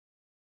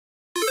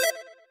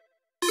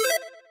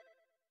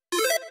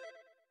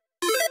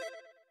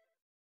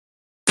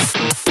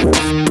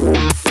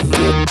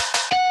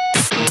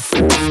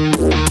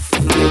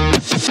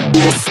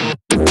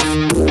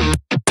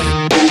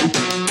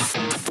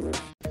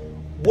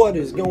What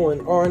is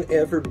going on,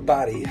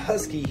 everybody?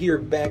 Husky here,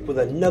 back with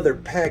another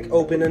pack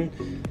opening.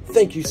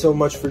 Thank you so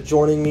much for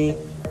joining me.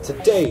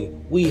 Today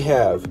we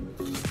have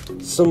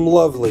some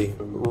lovely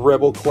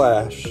Rebel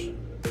Clash.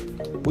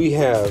 We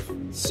have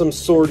some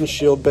Sword and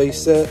Shield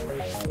base set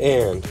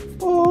and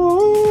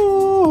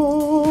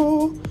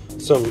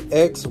some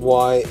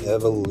XY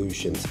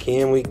evolutions.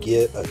 Can we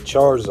get a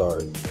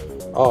Charizard?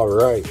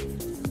 Alright,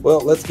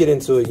 well, let's get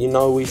into it. You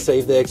know we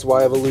saved the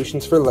XY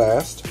evolutions for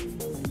last.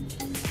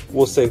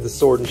 We'll save the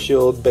Sword and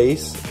Shield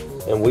base,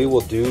 and we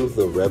will do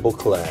the Rebel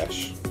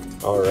Clash.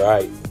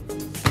 Alright,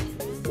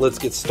 let's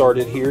get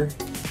started here.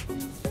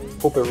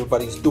 Hope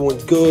everybody's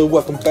doing good.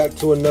 Welcome back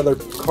to another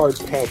card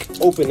pack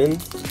opening.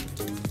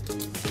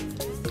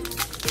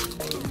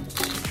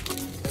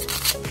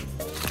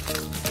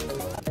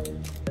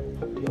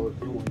 Hope y'all are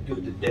doing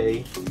good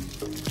today.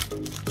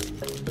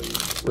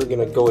 We're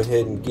gonna go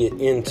ahead and get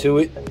into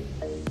it.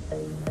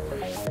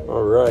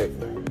 Alright.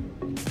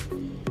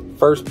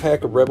 First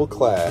pack of Rebel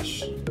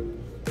Clash.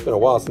 It's been a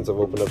while since I've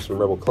opened up some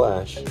Rebel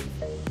Clash.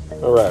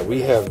 Alright,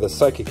 we have the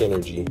Psychic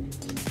Energy,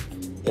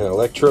 an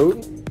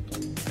Electrode,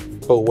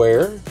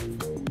 Beware,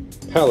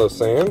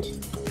 Palossand,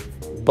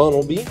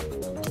 Bunnelby,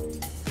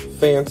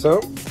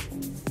 Phantom,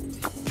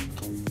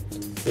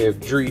 we have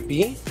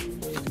Dreepy,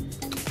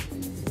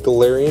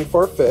 Galarian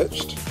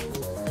Farfetch'd,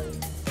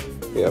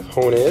 we have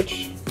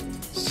Honedge,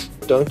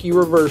 Stunky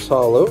Reverse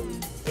Hollow,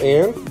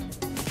 and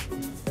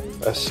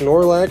a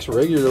Snorlax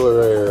regular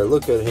rare.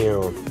 Look at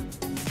him.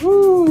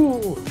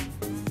 Woo!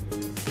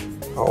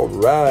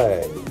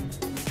 Alright.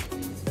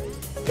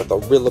 Got the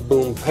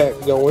Rillaboom pack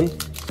going.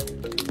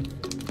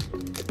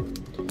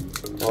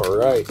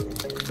 Alright.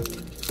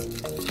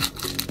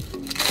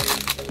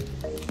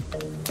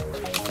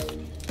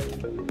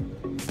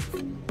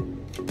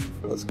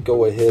 Let's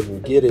go ahead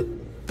and get it.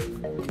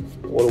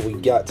 What do we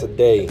got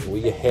today?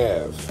 We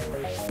have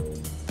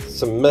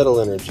some Metal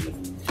Energy,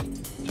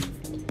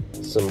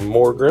 some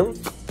Morgrem,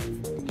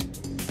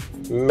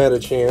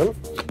 Metacham,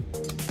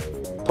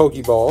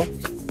 Pokeball,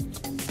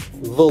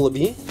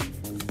 Vullaby,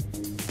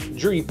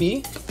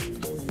 Dreepy,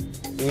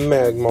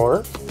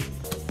 Magmar,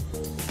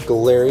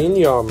 Galarian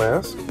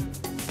Yawmask,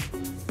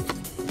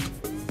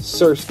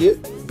 Surskit,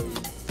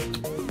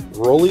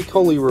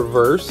 Roly-Poly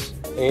Reverse,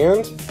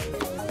 and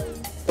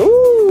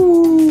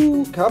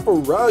ooh,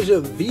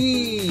 Caparaja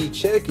V.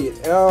 Check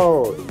it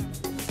out.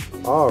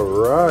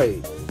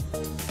 Alright.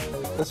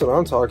 That's what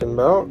I'm talking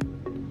about.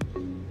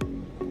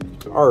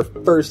 Our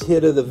first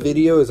hit of the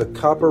video is a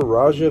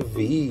Caparaja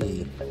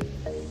V.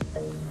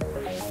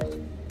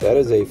 That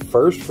is a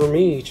first for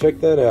me. Check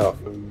that out.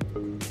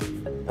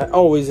 I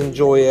always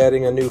enjoy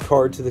adding a new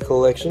card to the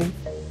collection.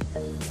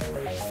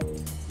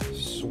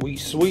 Sweet,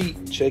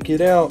 sweet. Check it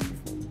out.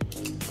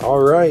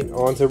 Alright,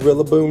 on to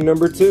Rillaboom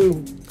number 2.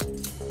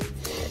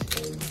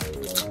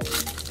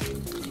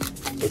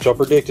 What y'all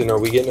predicting? Are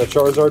we getting a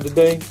Charizard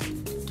today?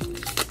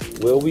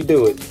 Will we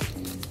do it?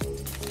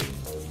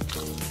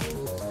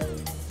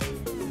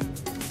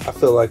 I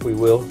feel like we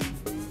will.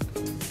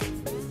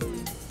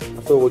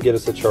 I feel we'll get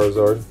us a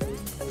Charizard.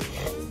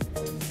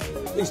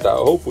 At least I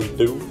hope we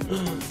do.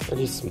 I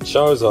need some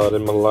Charizard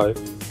in my life.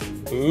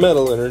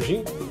 Metal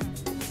Energy.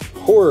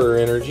 Horror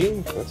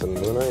Energy. That's a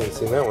new one. I ain't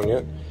seen that one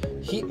yet.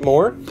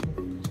 Heatmore.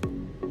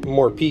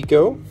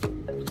 Morpeko.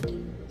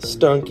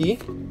 Stunky.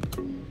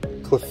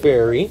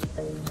 Clefairy.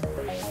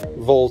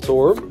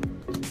 Voltorb.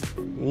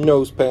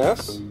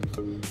 Nosepass.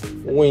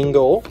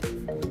 Wingull.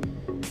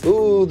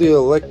 Ooh, the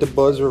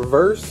Electabuzz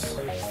Reverse.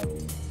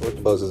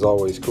 Electabuzz is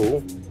always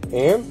cool.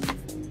 And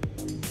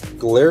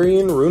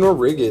Galarian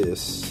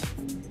Runorigus.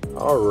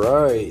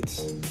 Alright.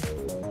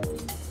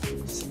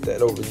 Set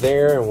that over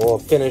there, and we'll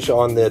finish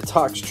on the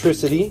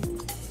Toxtricity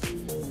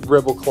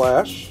Rebel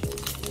Clash.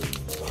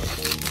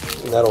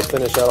 And that'll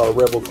finish out our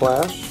Rebel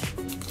Clash.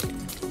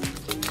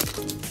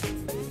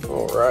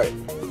 Alright.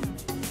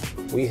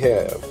 We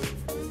have...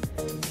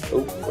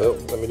 oh, well,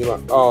 let me do my...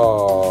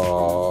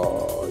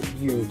 oh,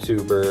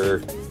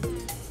 YouTuber,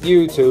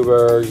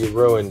 you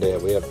ruined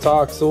it. We have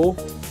Toxel,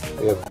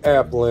 we have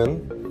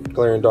Applin,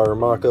 Galarian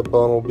Darumaka,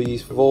 Bunnelby,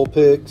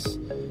 Vulpix,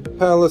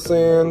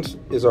 Palossand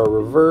is our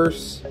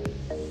reverse,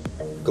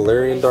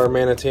 Galarian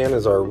Darmanitan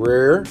is our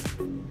rare,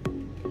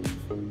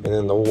 and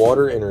then the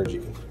Water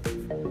Energy,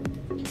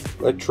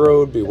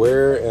 Electrode,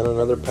 Beware, and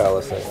another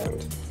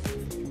Palossand.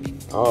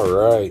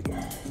 Alright,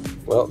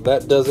 well,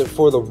 that does it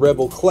for the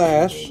Rebel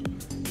Clash.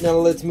 Now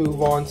let's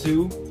move on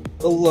to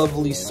the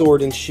lovely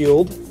Sword and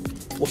Shield.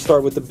 We'll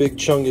start with the big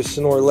Chungus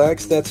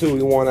Snorlax. That's who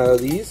we want out of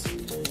these.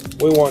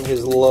 We want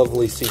his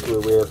lovely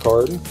secret rare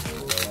card.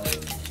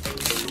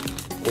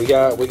 We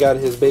got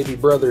his baby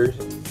brother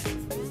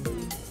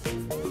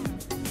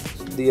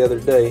the other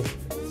day,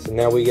 so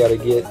now we got to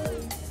get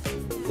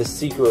the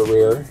secret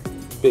rare,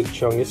 big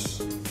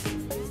Chungus.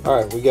 All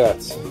right, we got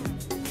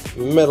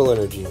Metal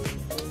Energy,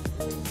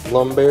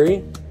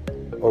 Lumberry,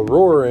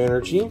 Aurora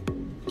Energy,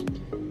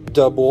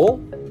 Double,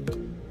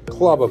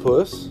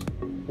 Clobopus,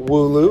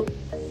 Wooloo,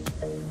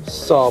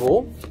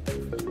 Sobble,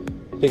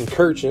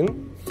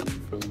 Pincurchin,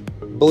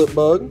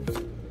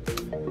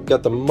 Blipbug,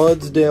 got the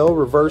Mudsdale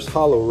Reverse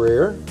Hollow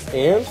Rare,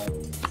 and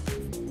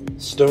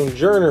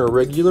Stonejourner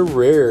Regular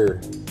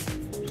Rare.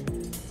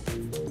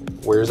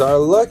 Where's our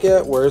luck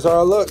at? Where's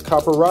our luck?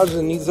 Copper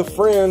Raja needs a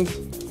friend.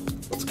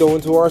 Let's go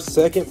into our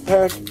second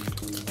pack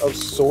of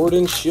Sword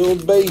and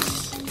Shield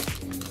base.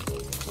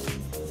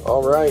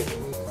 Alright.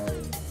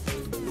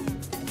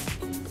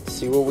 Let's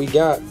see what we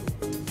got.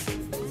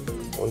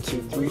 1,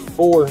 2, 3,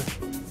 4.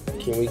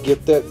 Can we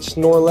get that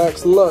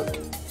Snorlax luck?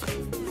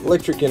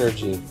 Electric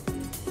Energy.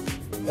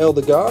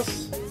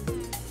 Eldegoss.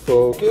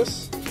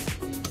 Focus.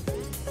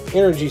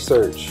 Energy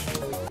Search.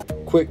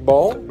 Quick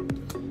Ball.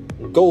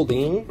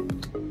 Goldeen.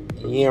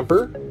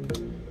 Yamper.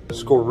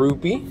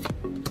 Skorupi.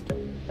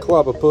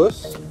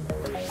 Clobopus.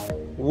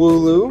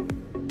 Wooloo.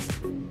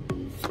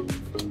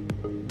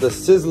 The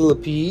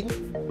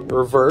Sizzlipede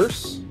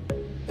Reverse.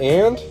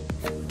 And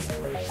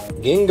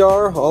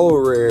Gengar Hollow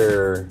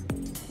Rare.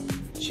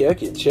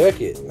 Check it,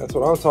 check it. That's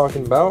what I'm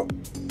talking about.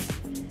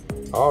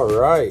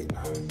 Alright.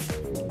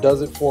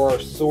 Does it for our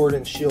Sword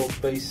and Shield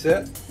base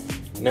set.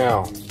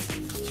 Now,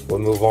 we'll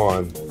move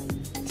on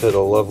to the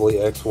lovely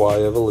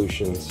XY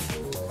evolutions.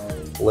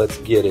 Let's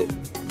get it.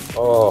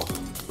 Oh,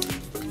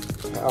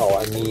 how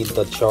I need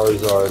the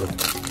Charizard.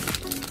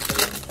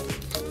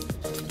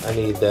 I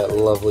need that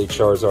lovely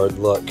Charizard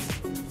luck.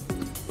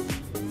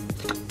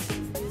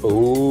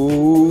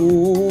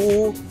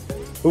 Ooh.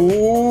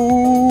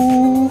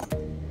 Ooh.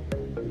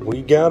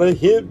 We got a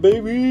hit,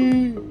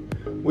 baby.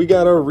 We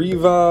got a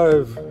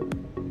revive.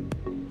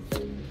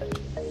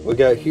 We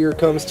got Here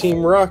Comes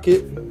Team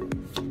Rocket.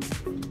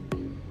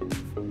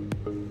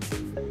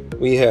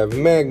 We have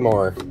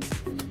Magmar,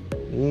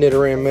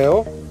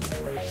 Nidoran,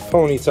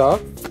 Ponyta,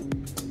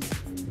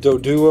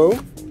 Doduo,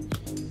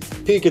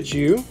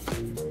 Pikachu,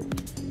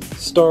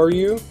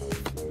 Staryu.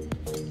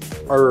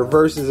 Our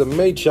reverse is a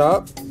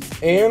Machop,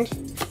 and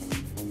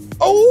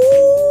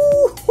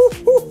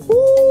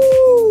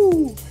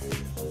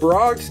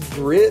Brock's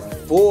Grit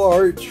Full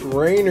Art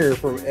Trainer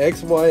from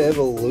XY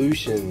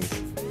Evolutions.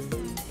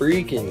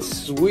 Freaking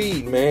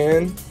sweet,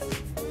 man.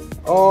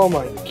 Oh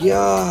my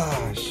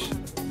gosh.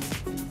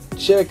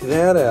 Check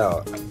that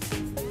out.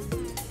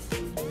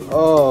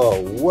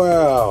 Oh,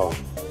 wow.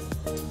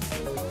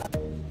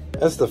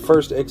 That's the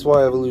first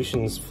XY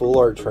Evolutions Full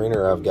Art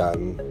Trainer I've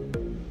gotten.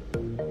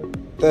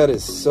 That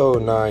is so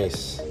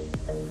nice.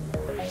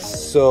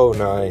 So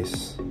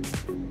nice.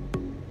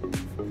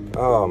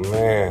 Oh,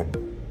 man.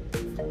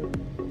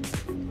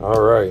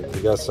 Alright,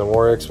 we got some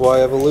more XY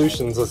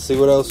Evolutions. Let's see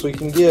what else we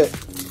can get.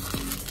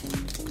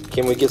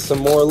 Can we get some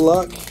more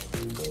luck?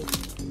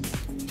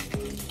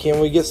 Can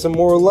we get some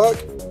more luck?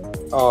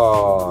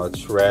 Oh,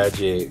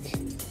 tragic.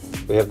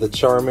 We have the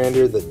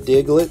Charmander, the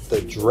Diglett,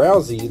 the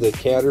Drowsy, the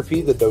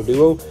Caterpie, the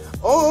Doduo.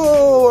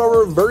 Oh,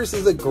 our reverse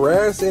is a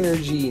Grass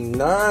Energy.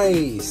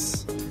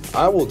 Nice.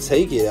 I will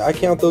take it. I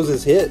count those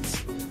as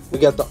hits. We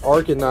got the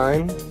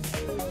Arcanine,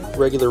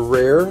 regular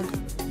rare,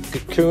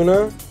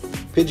 Kakuna,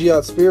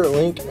 Pidgeot Spirit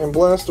Link, and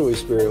Blastoise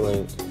Spirit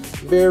Link.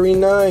 Very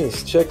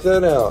nice. Check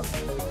that out.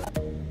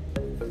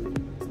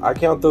 I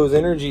count those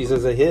energies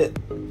as a hit.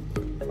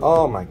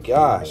 Oh my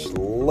gosh.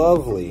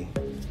 Lovely.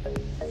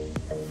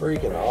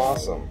 Freaking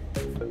awesome.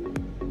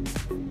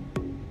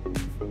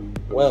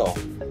 Well,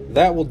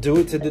 that will do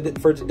it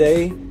for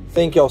today.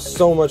 Thank y'all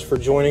so much for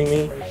joining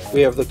me.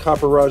 We have the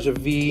Copper Raja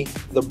V,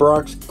 the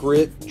Brock's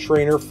Grit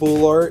Trainer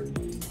Full Art.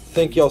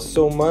 Thank y'all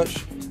so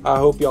much. I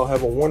hope y'all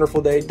have a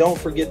wonderful day. Don't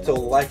forget to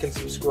like and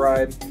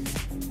subscribe.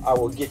 I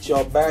will get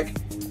y'all back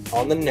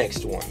on the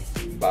next one.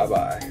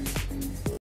 Bye-bye.